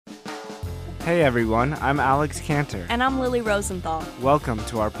Hey everyone, I'm Alex Cantor. And I'm Lily Rosenthal. Welcome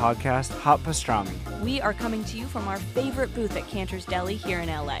to our podcast, Hot Pastrami. We are coming to you from our favorite booth at Cantor's Deli here in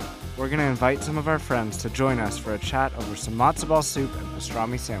LA. We're going to invite some of our friends to join us for a chat over some matzo ball soup and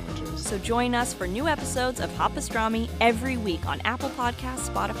pastrami sandwiches. So join us for new episodes of Hot Pastrami every week on Apple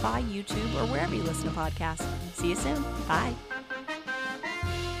Podcasts, Spotify, YouTube, or wherever you listen to podcasts. See you soon. Bye.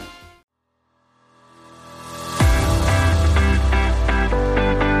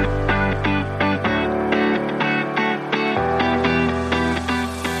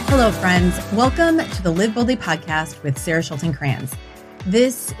 Hello, friends. Welcome to the Live Boldly podcast with Sarah Schulten Kranz.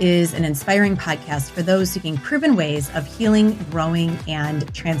 This is an inspiring podcast for those seeking proven ways of healing, growing,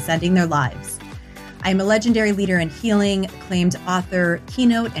 and transcending their lives. I am a legendary leader in healing, acclaimed author,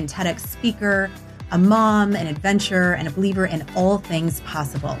 keynote and TEDx speaker, a mom, an adventurer, and a believer in all things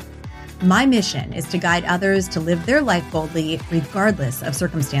possible. My mission is to guide others to live their life boldly, regardless of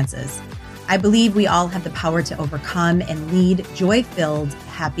circumstances. I believe we all have the power to overcome and lead joy-filled,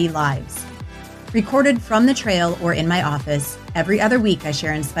 happy lives. Recorded from the trail or in my office, every other week I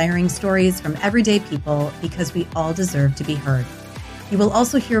share inspiring stories from everyday people because we all deserve to be heard. You will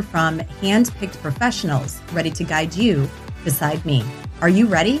also hear from hand-picked professionals ready to guide you beside me. Are you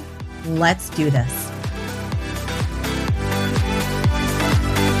ready? Let's do this.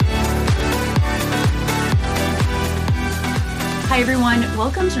 Hi, everyone.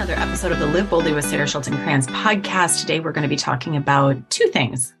 Welcome to another episode of the Live Boldly with Sarah Schulten Kranz podcast. Today, we're going to be talking about two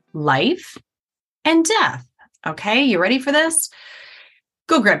things, life and death. Okay, you ready for this?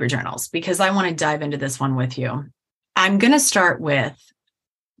 Go grab your journals because I want to dive into this one with you. I'm going to start with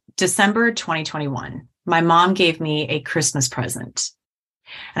December 2021. My mom gave me a Christmas present,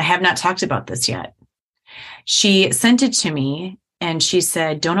 and I have not talked about this yet. She sent it to me, and she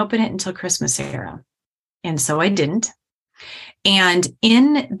said, "Don't open it until Christmas, Sarah." And so I didn't. And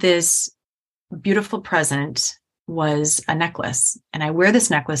in this beautiful present was a necklace. And I wear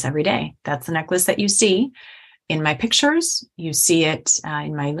this necklace every day. That's the necklace that you see in my pictures. You see it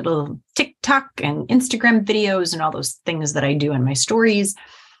in my little TikTok and Instagram videos and all those things that I do in my stories.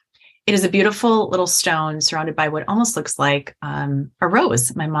 It is a beautiful little stone surrounded by what almost looks like a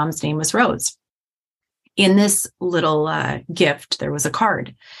rose. My mom's name was Rose. In this little gift, there was a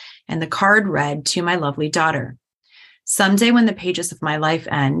card. And the card read, "To my lovely daughter. Someday when the pages of my life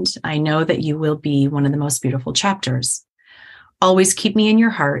end, I know that you will be one of the most beautiful chapters. Always keep me in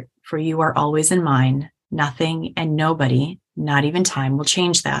your heart, for you are always in mine. Nothing and nobody, not even time, will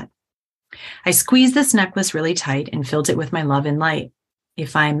change that." I squeezed this necklace really tight and filled it with my love and light.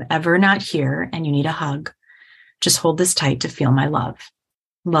 If I'm ever not here and you need a hug, just hold this tight to feel my love.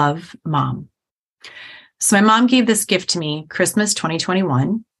 Love, Mom. So my mom gave this gift to me Christmas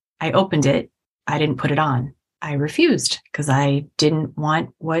 2021. I opened it. I didn't put it on. I refused because I didn't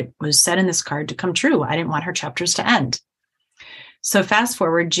want what was said in this card to come true. I didn't want her chapters to end. So fast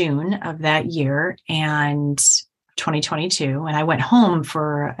forward June of that year and 2022, and I went home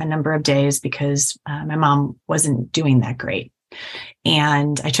for a number of days because my mom wasn't doing that great.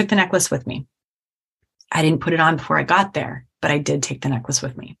 And I took the necklace with me. I didn't put it on before I got there, but I did take the necklace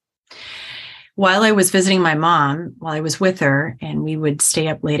with me. While I was visiting my mom, while I was with her, and we would stay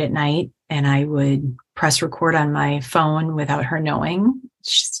up late at night, and I would press record on my phone without her knowing.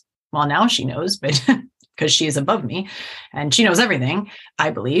 Well, now she knows, but because she is above me and she knows everything,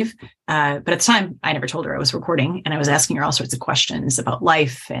 I believe. But at the time, I never told her I was recording, and I was asking her all sorts of questions about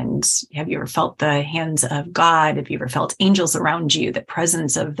life. And have you ever felt the hands of God? Have you ever felt angels around you? The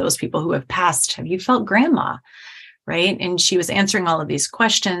presence of those people who have passed? Have you felt grandma? Right? And she was answering all of these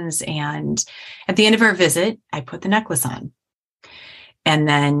questions. And at the end of our visit, I put the necklace on. And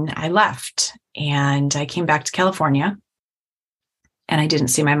then I left and I came back to California and I didn't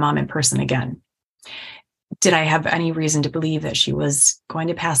see my mom in person again. Did I have any reason to believe that she was going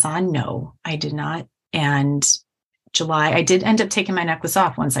to pass on? No, I did not. And I did end up taking my necklace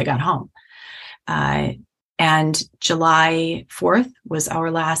off once I got home. And July 4th was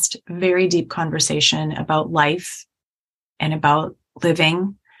our last very deep conversation about life and about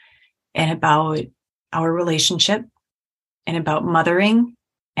living and about our relationship and about mothering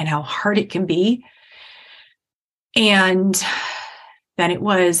and how hard it can be. And then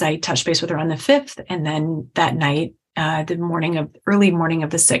I touched base with her on the 5th. And then that night, early morning of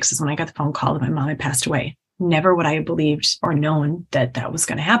the 6th is when I got the phone call that my mom had passed away. Never would I have believed or known that that was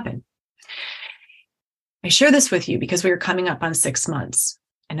going to happen. I share this with you because we are coming up on 6 months.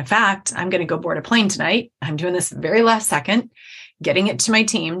 And in fact, I'm going to go board a plane tonight. I'm doing this very last second, getting it to my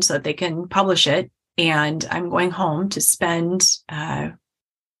team so that they can publish it. And I'm going home to spend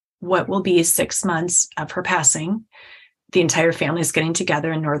what will be 6 months of her passing the entire family is getting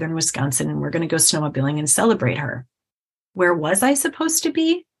together in northern Wisconsin, and we're going to go snowmobiling and celebrate her. Where was I supposed to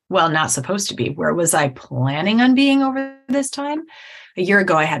be? Well, not supposed to be. Where was I planning on being over this time? A year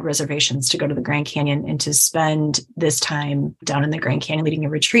ago, I had reservations to go to the Grand Canyon and to spend this time down in the Grand Canyon leading a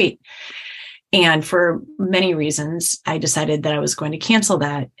retreat. And for many reasons, I decided that I was going to cancel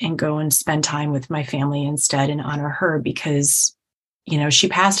that and go and spend time with my family instead and honor her because, she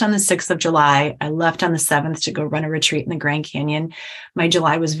passed on the 6th of July. I left on the 7th to go run a retreat in the Grand Canyon. My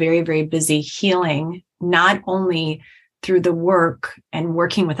July was very, very busy healing, not only through the work and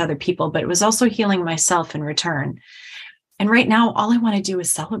working with other people, but it was also healing myself in return. And right now, all I want to do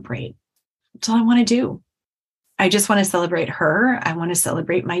is celebrate. That's all I want to do. I just want to celebrate her. I want to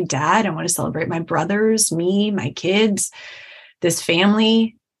celebrate my dad. I want to celebrate my brothers, me, my kids, this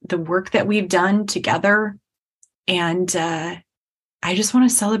family, the work that we've done together. And I just want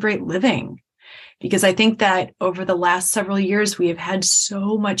to celebrate living because I think that over the last several years, we have had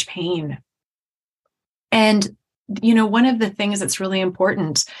so much pain. And, one of the things that's really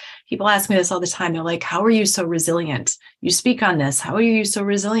important, people ask me this all the time. They're like, how are you so resilient? You speak on this. How are you so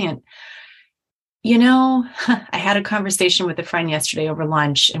resilient? I had a conversation with a friend yesterday over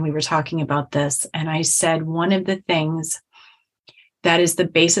lunch, and we were talking about this. And I said, one of the things that is the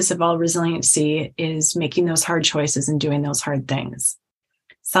basis of all resiliency is making those hard choices and doing those hard things.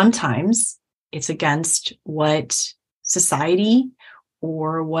 Sometimes it's against what society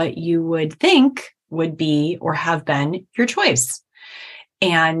or what you would think would be or have been your choice.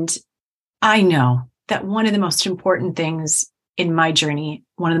 And I know that one of the most important things in my journey,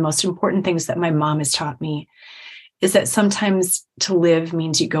 one of the most important things that my mom has taught me is that sometimes to live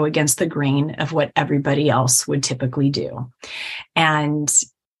means you go against the grain of what everybody else would typically do. And,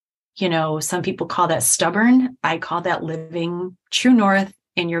 some people call that stubborn. I call that living true north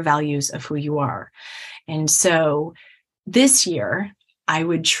in your values of who you are. And so this year, I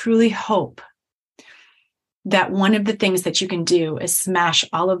would truly hope that one of the things that you can do is smash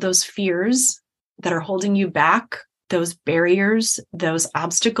all of those fears that are holding you back, those barriers, those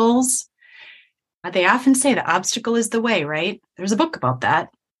obstacles. They often say the obstacle is the way, right? There's a book about that.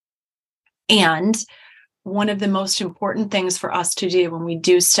 And one of the most important things for us to do when we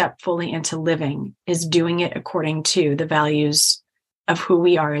do step fully into living is doing it according to the values of who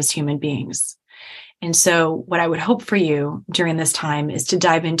we are as human beings. And so what I would hope for you during this time is to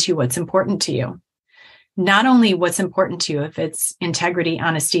dive into what's important to you. Not only what's important to you, if it's integrity,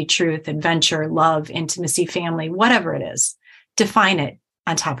 honesty, truth, adventure, love, intimacy, family, whatever it is, define it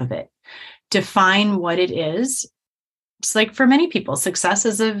on top of it. Define what it is. It's like for many people, success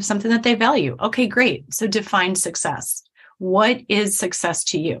is something that they value. Okay, great. So define success. What is success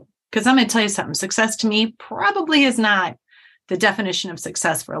to you? Because I'm going to tell you something. Success to me probably is not the definition of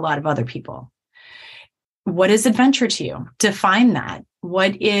success for a lot of other people. What is adventure to you? Define that.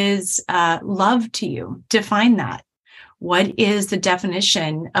 What is love to you? Define that. What is the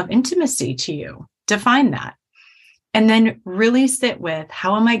definition of intimacy to you? Define that. And then really sit with,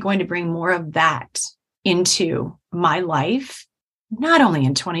 how am I going to bring more of that into my life, not only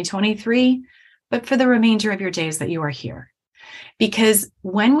in 2023, but for the remainder of your days that you are here? Because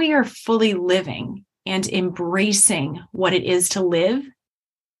when we are fully living and embracing what it is to live,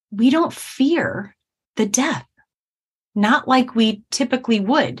 we don't fear the death. Not like we typically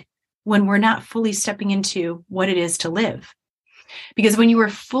would when we're not fully stepping into what it is to live. Because when you are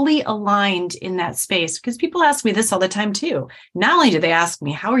fully aligned in that space, because people ask me this all the time too. Not only do they ask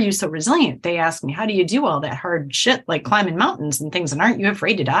me, how are you so resilient? They ask me, how do you do all that hard shit like climbing mountains and things? And aren't you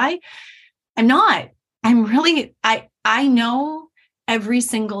afraid to die? I'm not. I know every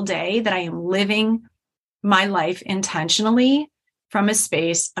single day that I am living my life intentionally from a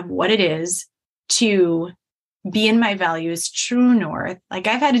space of what it is to be in my values, true north. Like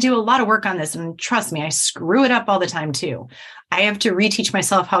I've had to do a lot of work on this, and trust me, I screw it up all the time too. I have to reteach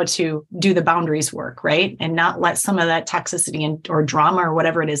myself how to do the boundaries work, right? And not let some of that toxicity or drama or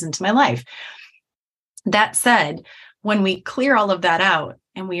whatever it is into my life. That said, when we clear all of that out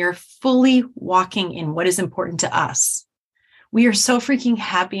and we are fully walking in what is important to us, we are so freaking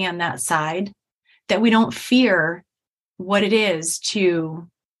happy on that side that we don't fear what it is to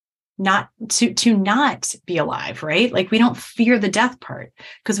not be alive, right? Like we don't fear the death part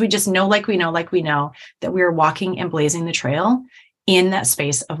because we just know, like we know that we are walking and blazing the trail in that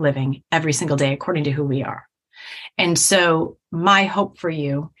space of living every single day according to who we are. And so my hope for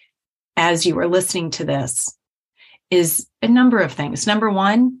you as you are listening to this is a number of things. Number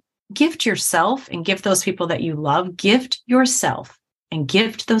one, gift yourself and gift those people that you love. Gift yourself and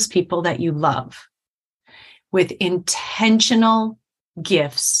gift those people that you love with intentional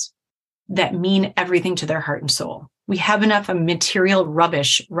gifts that mean everything to their heart and soul. We have enough of material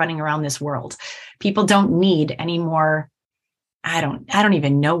rubbish running around this world. People don't need any more. I don't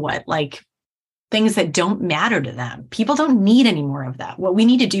even know what, like things that don't matter to them. People don't need any more of that. What we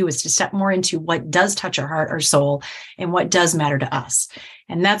need to do is to step more into what does touch our heart, our soul, and what does matter to us.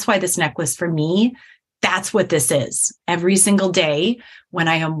 And that's why this necklace for me, that's what this is. Every single day when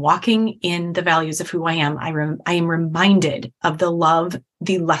I am walking in the values of who I am, I am reminded of the love,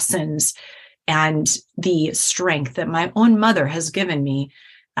 the lessons, and the strength that my own mother has given me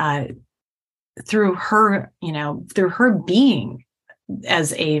through her, through her being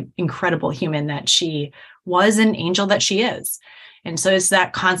as a incredible human that she was, an angel that she is. And so it's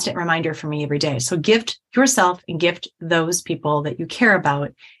that constant reminder for me every day. So gift yourself and gift those people that you care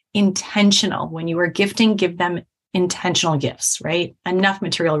about intentional. When you are gifting, give them intentional gifts, right? Enough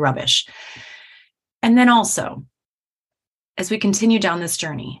material rubbish. And then also, as we continue down this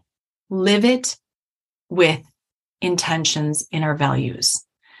journey, live it with intentions in our values.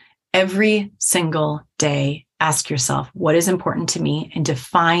 Every single day, ask yourself, what is important to me? And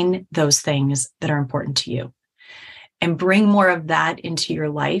define those things that are important to you. And bring more of that into your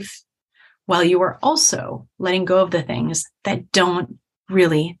life while you are also letting go of the things that don't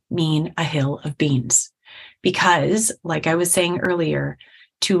really mean a hill of beans. Because, like I was saying earlier,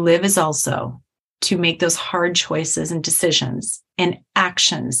 to live is also to make those hard choices and decisions and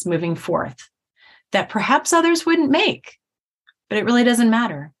actions moving forth that perhaps others wouldn't make, but it really doesn't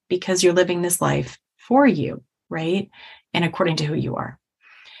matter because you're living this life for you, right? And according to who you are.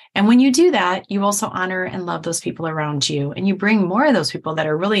 And when you do that, you also honor and love those people around you, and you bring more of those people that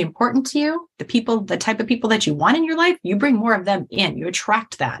are really important to you, the type of people that you want in your life, you bring more of them in, you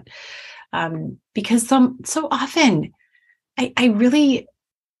attract that. Because so often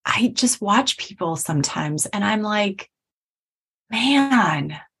I just watch people sometimes and I'm like,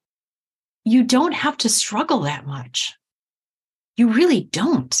 man, you don't have to struggle that much. You really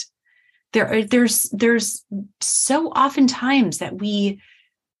don't. There's so often times that we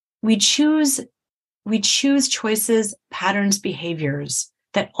choose choices, patterns, behaviors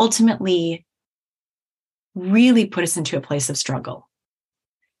that ultimately really put us into a place of struggle.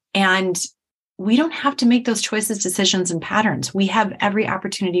 And we don't have to make those choices, decisions, and patterns. We have every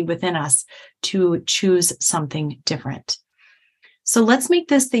opportunity within us to choose something different. So let's make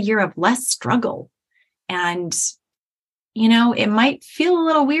this the year of less struggle. And, it might feel a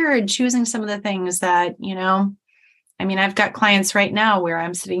little weird choosing some of the things that, I've got clients right now where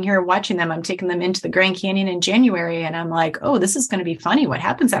I'm sitting here watching them. I'm taking them into the Grand Canyon in January and I'm like, oh, this is going to be funny. What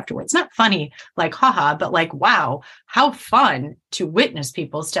happens afterwards? Not funny, like, haha, but like, wow, how fun to witness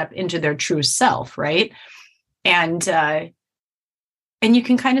people step into their true self. Right. And you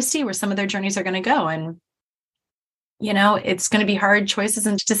can kind of see where some of their journeys are going to go. And, it's going to be hard choices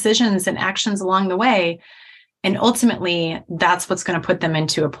and decisions and actions along the way. And ultimately, that's what's going to put them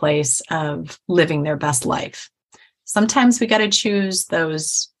into a place of living their best life. Sometimes we got to choose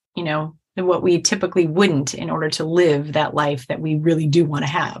those, what we typically wouldn't in order to live that life that we really do want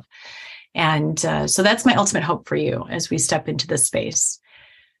to have. And so that's my ultimate hope for you as we step into this space.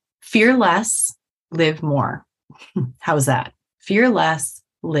 Fear less, live more. How's that? Fear less,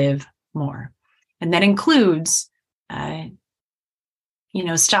 live more. And that includes,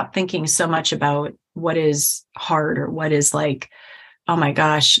 stop thinking so much about what is hard or what is like, oh my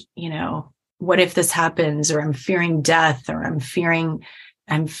gosh, what if this happens, or I'm fearing death, or I'm fearing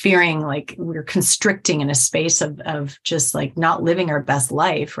like we're constricting in a space of just like not living our best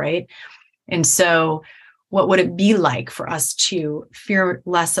life. Right. And so what would it be like for us to fear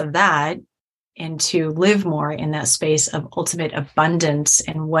less of that and to live more in that space of ultimate abundance?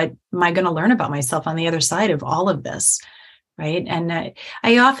 And what am I going to learn about myself on the other side of all of this? Right. And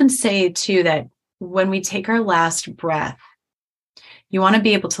I often say too, that when we take our last breath, you want to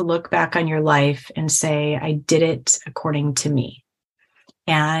be able to look back on your life and say, I did it according to me.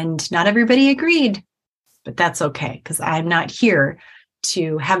 And not everybody agreed, but that's okay, because I'm not here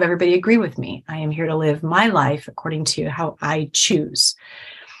to have everybody agree with me. I am here to live my life according to how I choose.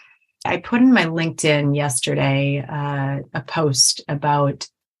 I put in my LinkedIn yesterday a post about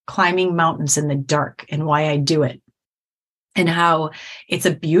climbing mountains in the dark and why I do it. And how it's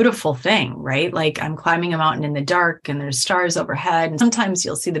a beautiful thing, right? Like I'm climbing a mountain in the dark and there's stars overhead. And sometimes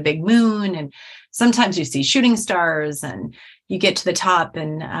you'll see the big moon and sometimes you see shooting stars and you get to the top.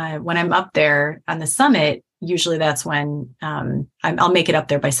 And when I'm up there on the summit, usually that's when I'll make it up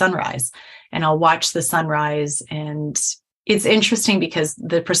there by sunrise and I'll watch the sunrise. And it's interesting because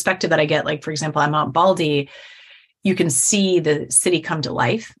the perspective that I get, like, for example, on Mount Baldy, you can see the city come to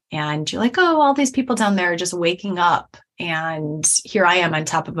life and you're like, oh, all these people down there are just waking up. And here I am on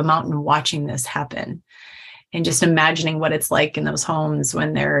top of a mountain watching this happen. and just imagining what it's like in those homes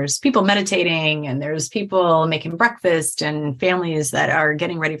when there's people meditating and there's people making breakfast and families that are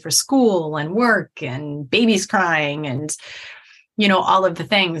getting ready for school and work and babies crying and, all of the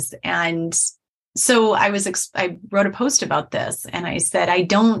things. And so I wrote a post about this and I said, I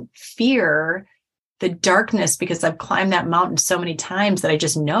don't fear the darkness because I've climbed that mountain so many times that I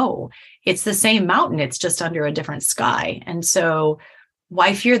just know it's the same mountain. It's just under a different sky. And so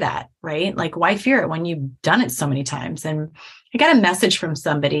why fear that, right? Like, why fear it when you've done it so many times? And I got a message from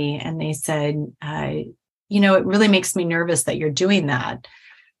somebody and they said, it really makes me nervous that you're doing that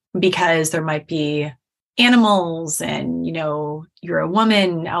because there might be animals and, you're a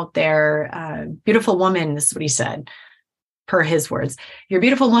woman out there, beautiful woman. This is what he said. Per his words, you're a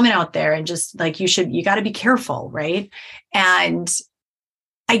beautiful woman out there and just like you got to be careful. Right. And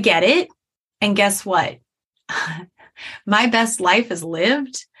I get it. And guess what? My best life is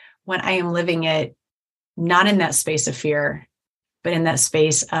lived when I am living it, not in that space of fear, but in that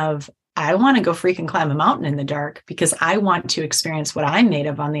space of, I want to go freaking climb a mountain in the dark because I want to experience what I'm made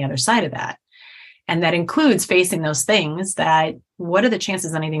of on the other side of that. And that includes facing those things that, what are the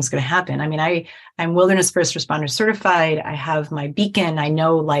chances anything's going to happen? I mean, I'm wilderness first responder certified. I have my beacon. I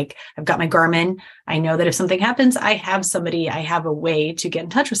know, like, I've got my Garmin. I know that if something happens, I have a way to get in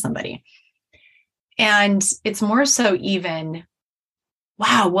touch with somebody. And it's more so even,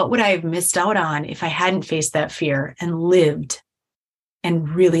 wow, what would I have missed out on if I hadn't faced that fear and lived and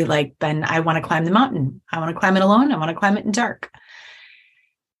really I want to climb the mountain. I want to climb it alone. I want to climb it in dark.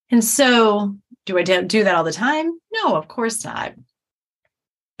 And so do I do that all the time? No, of course not.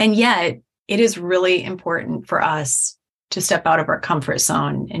 And yet it is really important for us to step out of our comfort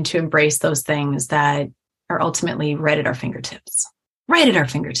zone and to embrace those things that are ultimately right at our fingertips.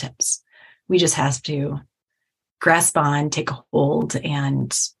 We just have to grasp on, take a hold,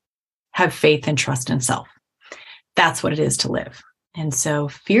 and have faith and trust in self. That's what it is to live. And so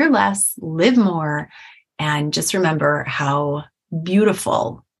fear less, live more, and just remember how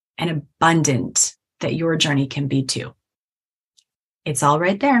beautiful and abundant that your journey can be too. It's all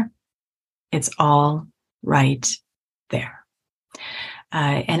right there. It's all right there.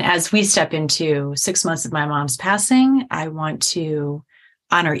 And as we step into 6 months of my mom's passing, I want to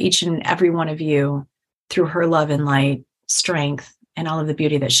honor each and every one of you through her love and light, strength, and all of the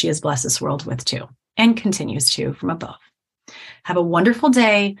beauty that she has blessed this world with too, and continues to from above. Have a wonderful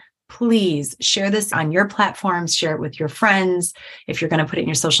day. Please share this on your platforms, share it with your friends. If you're going to put it in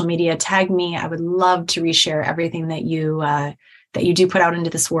your social media, tag me. I would love to reshare everything that you do put out into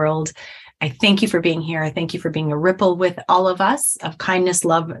this world. I thank you for being here. I thank you for being a ripple with all of us of kindness,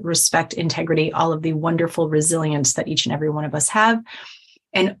 love, respect, integrity, all of the wonderful resilience that each and every one of us have.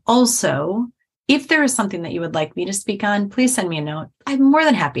 And also, if there is something that you would like me to speak on, please send me a note. I'm more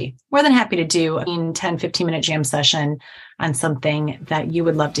than happy to do a 10, 15-minute jam session on something that you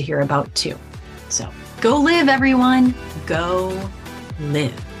would love to hear about too. So go live, everyone. Go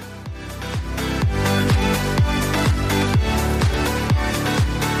live.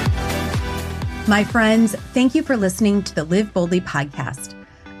 My friends, thank you for listening to the Live Boldly podcast.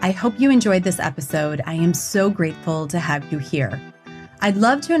 I hope you enjoyed this episode. I am so grateful to have you here. I'd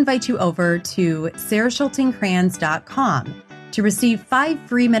love to invite you over to sarahschultingkranz.com to receive 5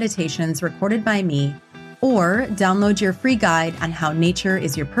 free meditations recorded by me, or download your free guide on how nature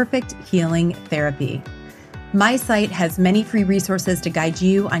is your perfect healing therapy. My site has many free resources to guide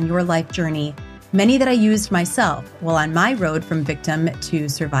you on your life journey, many that I used myself while on my road from victim to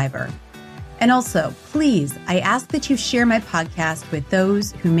survivor. And also, please, I ask that you share my podcast with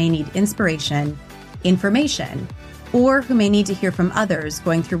those who may need inspiration, information, or who may need to hear from others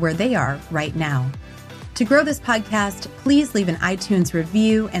going through where they are right now. To grow this podcast, please leave an iTunes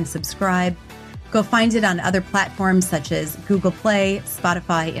review and subscribe. Go find it on other platforms such as Google Play,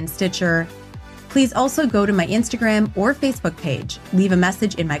 Spotify, and Stitcher. Please also go to my Instagram or Facebook page, leave a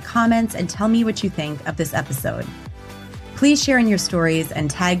message in my comments, and tell me what you think of this episode. Please share in your stories and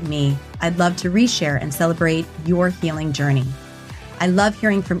tag me. I'd love to reshare and celebrate your healing journey. I love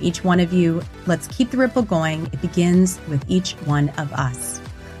hearing from each one of you. Let's keep the ripple going. It begins with each one of us.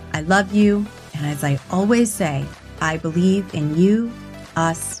 I love you. And as I always say, I believe in you,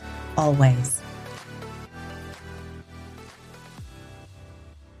 us, always.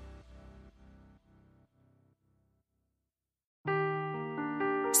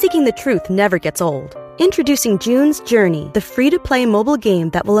 Seeking the truth never gets old. Introducing June's Journey, the free-to-play mobile game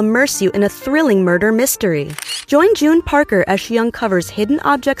that will immerse you in a thrilling murder mystery. Join June Parker as she uncovers hidden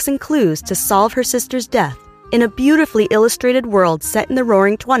objects and clues to solve her sister's death in a beautifully illustrated world set in the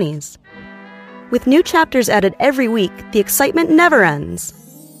Roaring '20s. With new chapters added every week, the excitement never ends.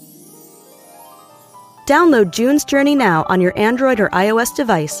 Download June's Journey now on your Android or iOS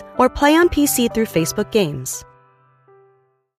device, or play on PC through Facebook Games.